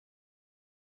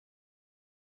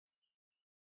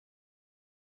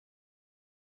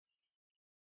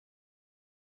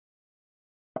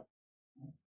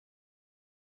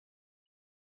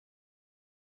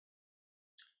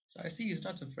 So I see he's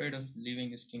not afraid of leaving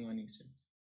his king on e6.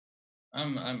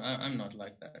 I'm not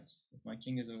like that. If my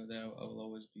king is over there, I will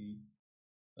always be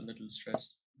a little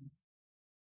stressed.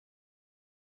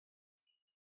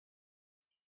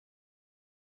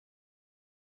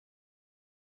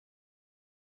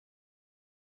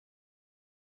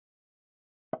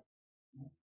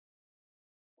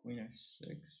 Queen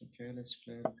f6. Okay, let's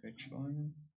play rook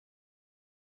h1.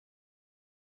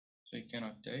 So he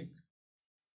cannot take.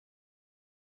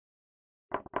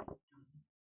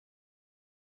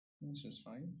 This is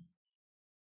fine.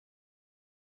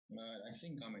 But I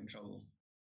think I'm in trouble.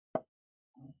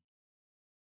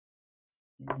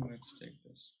 Let's take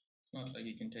this. It's not like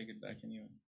he can take it back anyway.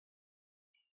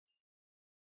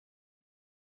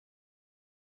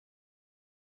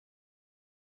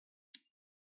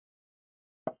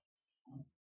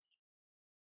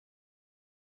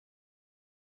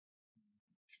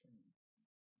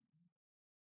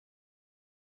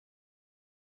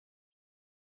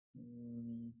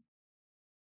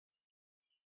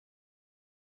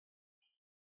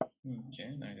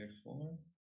 Okay, knight f4.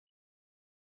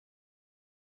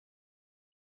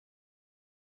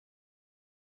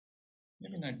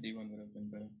 Maybe knight d1 would have been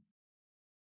better.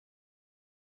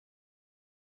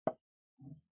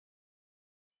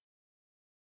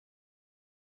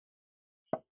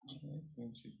 Okay,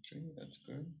 queen c3, that's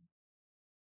good.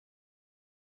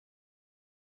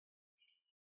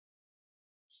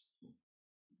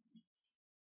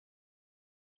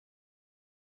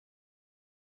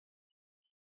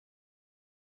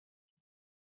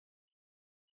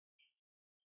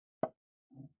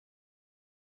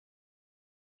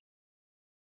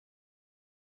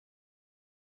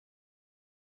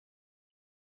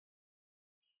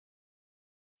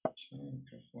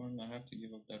 Okay, f1, I have to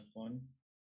give up that pawn.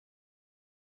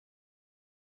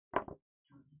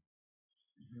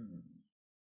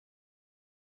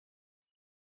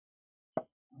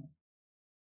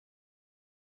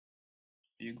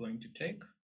 Are you going to take?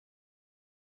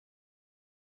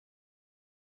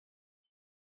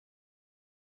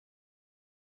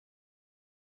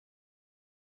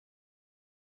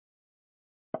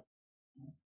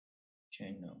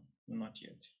 Okay, no, not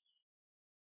yet.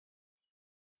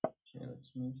 Okay,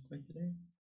 let's move quickly.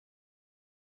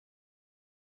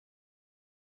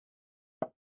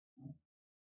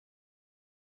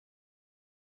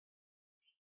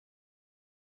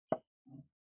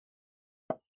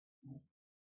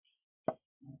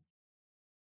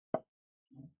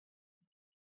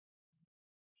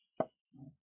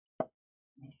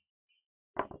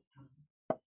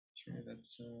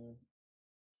 let's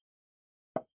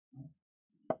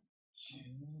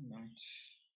knight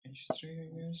h3, I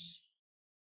guess.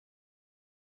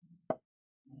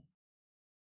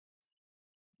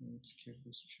 Let's give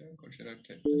this check, or should I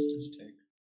take this? Just take.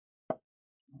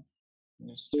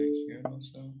 Let's take here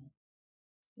also.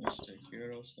 Let's take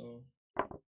here also.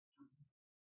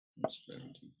 Let's play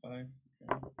d5.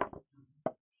 Okay.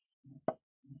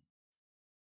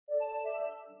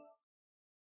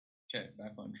 Okay,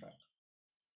 back on track.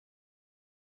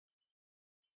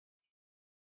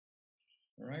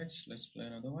 All right, let's play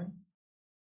another one.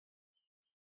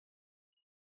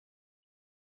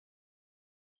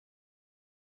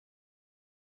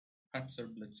 Banter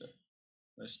Blitz.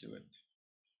 Let's do it.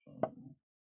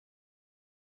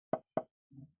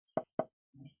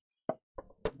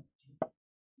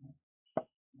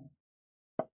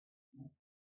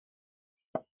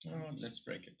 Let's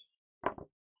break it.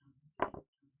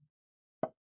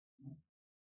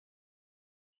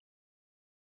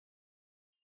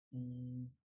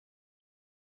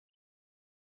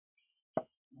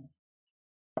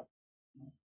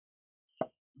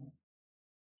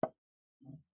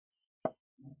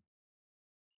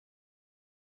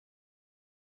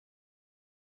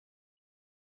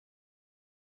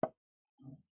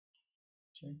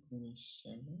 Check queen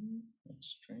e7. That's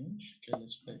strange. Okay,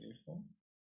 let's play a4.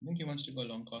 I think he wants to go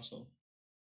long castle.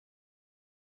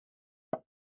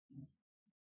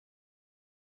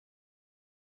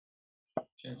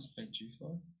 Okay, let's play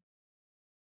g4.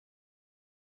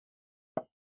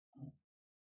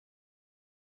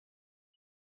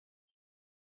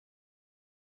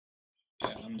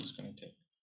 Okay, I'm just gonna take.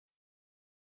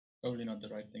 Probably not the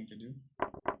right thing to do.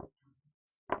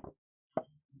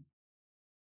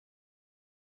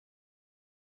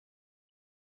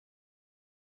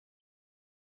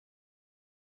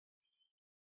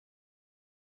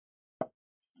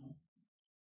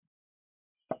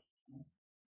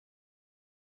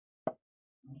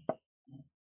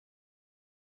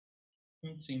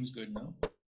 It seems good now.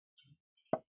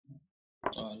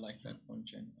 Oh, I like that pawn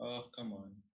chain. Oh, come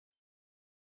on.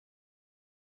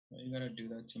 Why you gotta do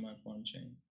that to my pawn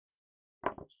chain?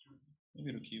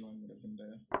 Maybe rook e1 would have been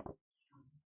better.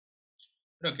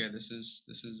 But okay, this is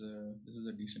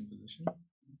a decent position.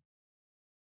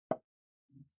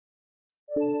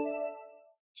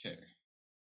 Okay.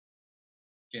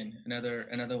 Again,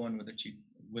 another one with the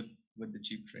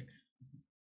cheap trick.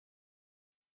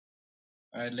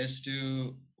 All right, let's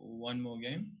do one more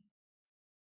game.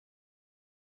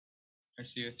 I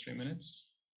see you 3 minutes.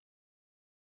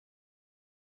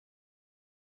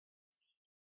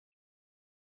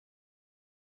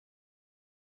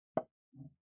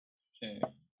 Okay,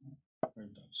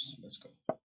 let's go.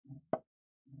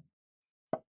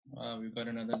 We've got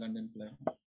another London play.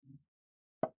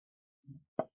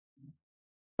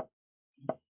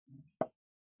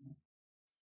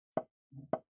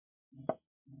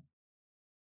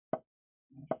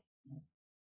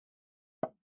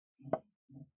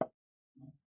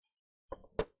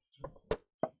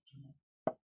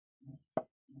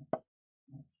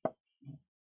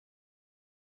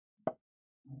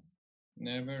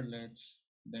 Never let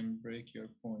them break your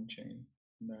pawn chain.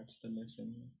 That's the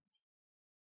lesson.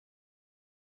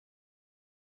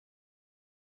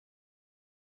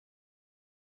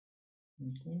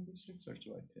 Queen b6, or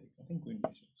do I take? I think queen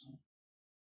b6.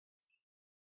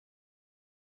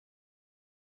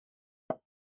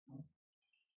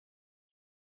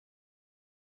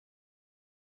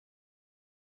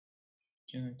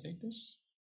 Can I take this?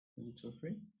 Is it so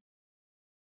free?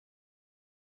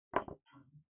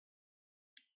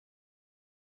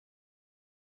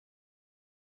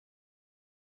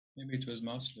 Maybe it was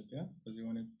mouse slip, yeah? Because you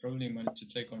probably wanted to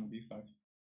take on b5.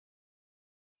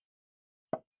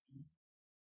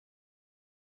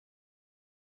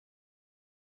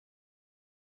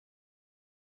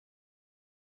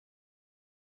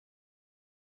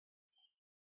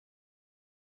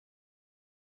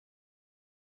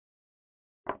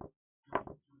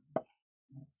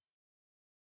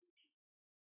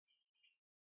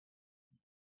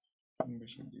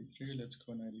 Bishop d3, let's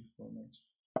go knight e4 next.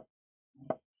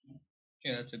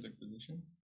 Okay, that's a good position.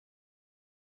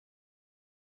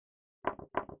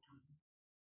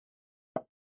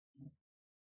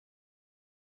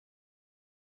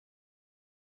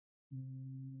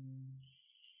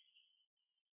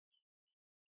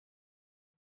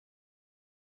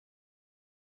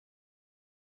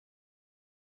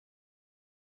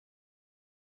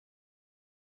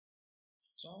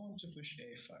 So I want to push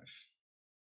a5.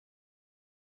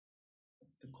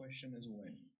 The question is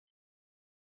when.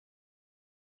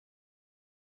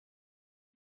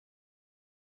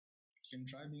 can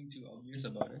try being too obvious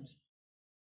about it.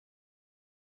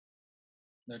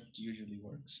 That usually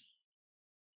works.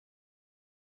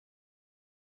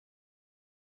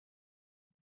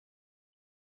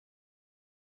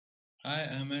 Hi,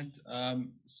 Ahmed.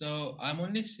 So I'm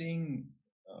only seeing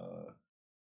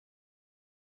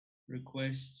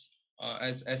requests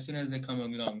as soon as they come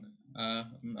along.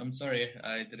 I'm sorry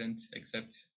I didn't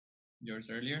accept yours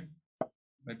earlier,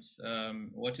 but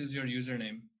what is your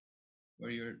username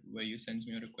where you sent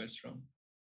me a request from?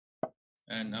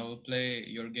 And I will play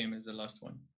your game as the last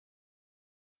one.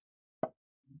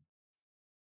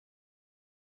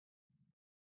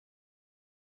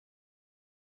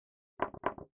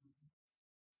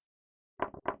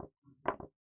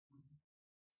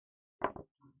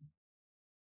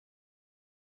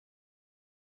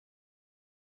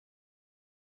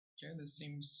 Okay, this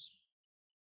seems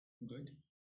good.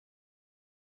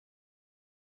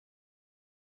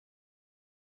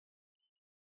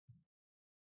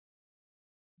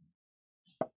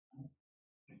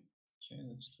 Okay,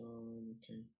 let's go.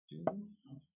 Okay, do.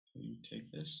 So you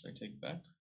take this, I take back.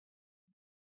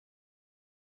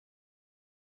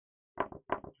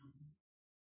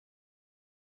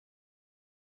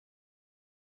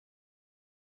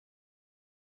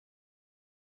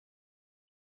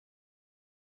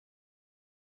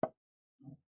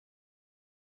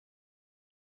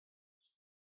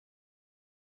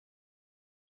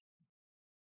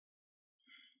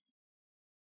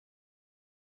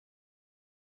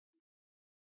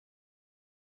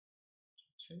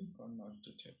 Take or not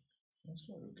to take? Let's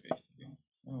go rook a3 again.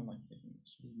 I don't like taking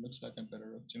this. It looks like a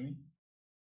better rook to me.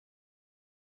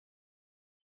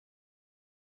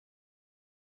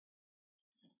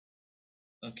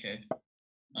 Okay,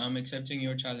 I'm accepting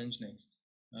your challenge next.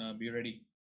 Be ready.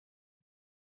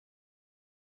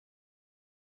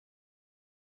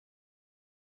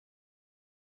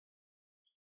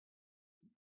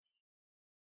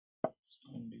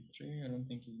 Pawn b3. I don't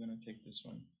think he's gonna take this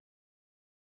one.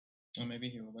 Or maybe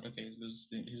he will, but okay,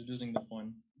 he's losing the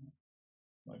pawn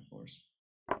by force.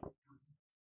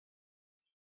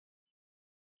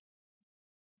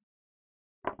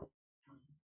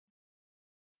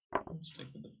 Let's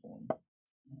take with the pawn.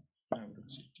 Now rook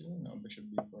c2. Now bishop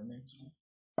b4 next.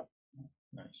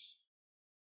 Nice.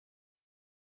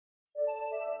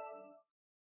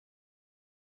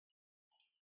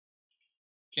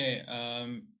 Okay.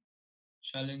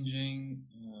 Challenging.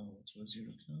 What was your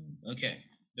account? Okay,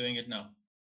 doing it now.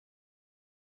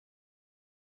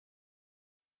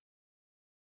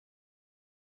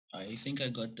 I think I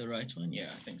got the right one.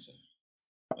 Yeah, I think so.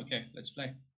 Okay, let's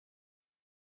play.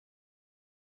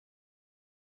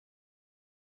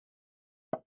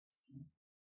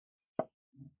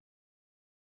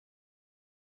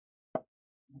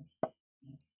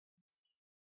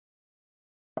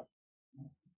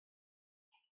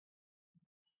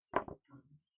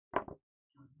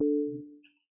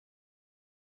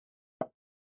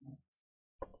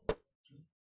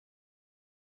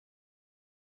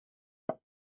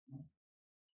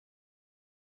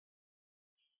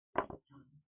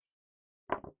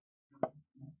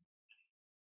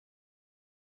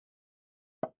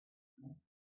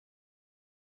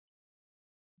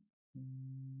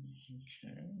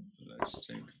 Okay, let's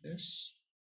take this.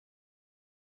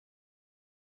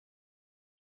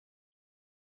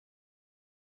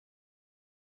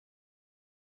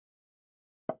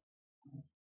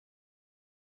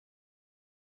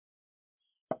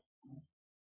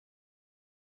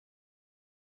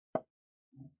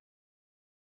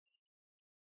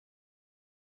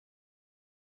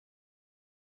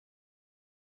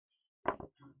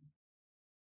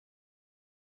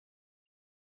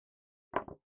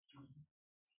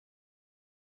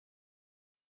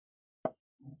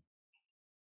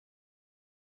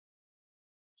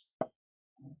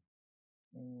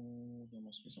 There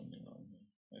must be something wrong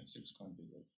here. F6 can't be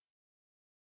good.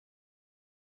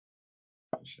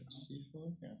 Bishop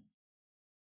c4, yeah.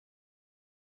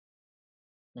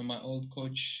 Now, my old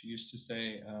coach used to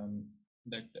say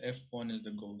that the f pawn is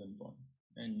the golden pawn,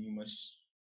 and you must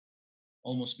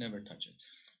almost never touch it.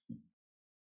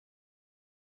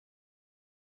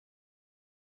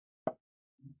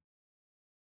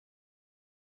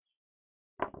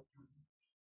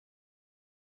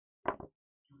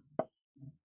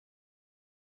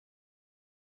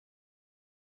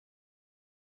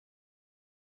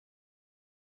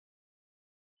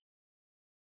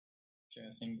 Okay,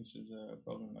 I think this is a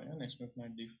problem now. Yeah, next move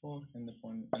knight d4, and the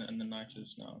pawn and the knight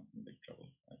is now in big trouble.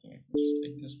 I think I can just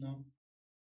take this now.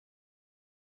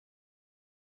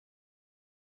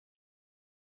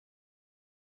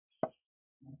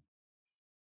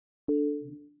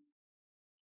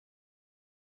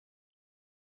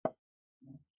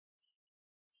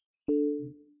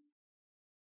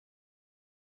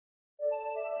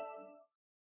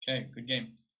 Okay, good game.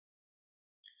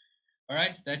 All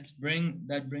right, that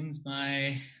brings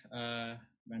my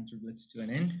Banter Blitz to an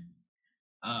end.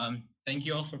 Thank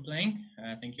you all for playing.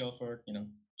 Thank you all for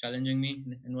challenging me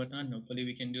and whatnot. Hopefully,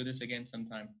 we can do this again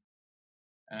sometime.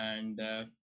 And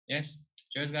yes,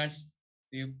 cheers, guys.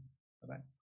 See you. Bye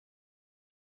bye.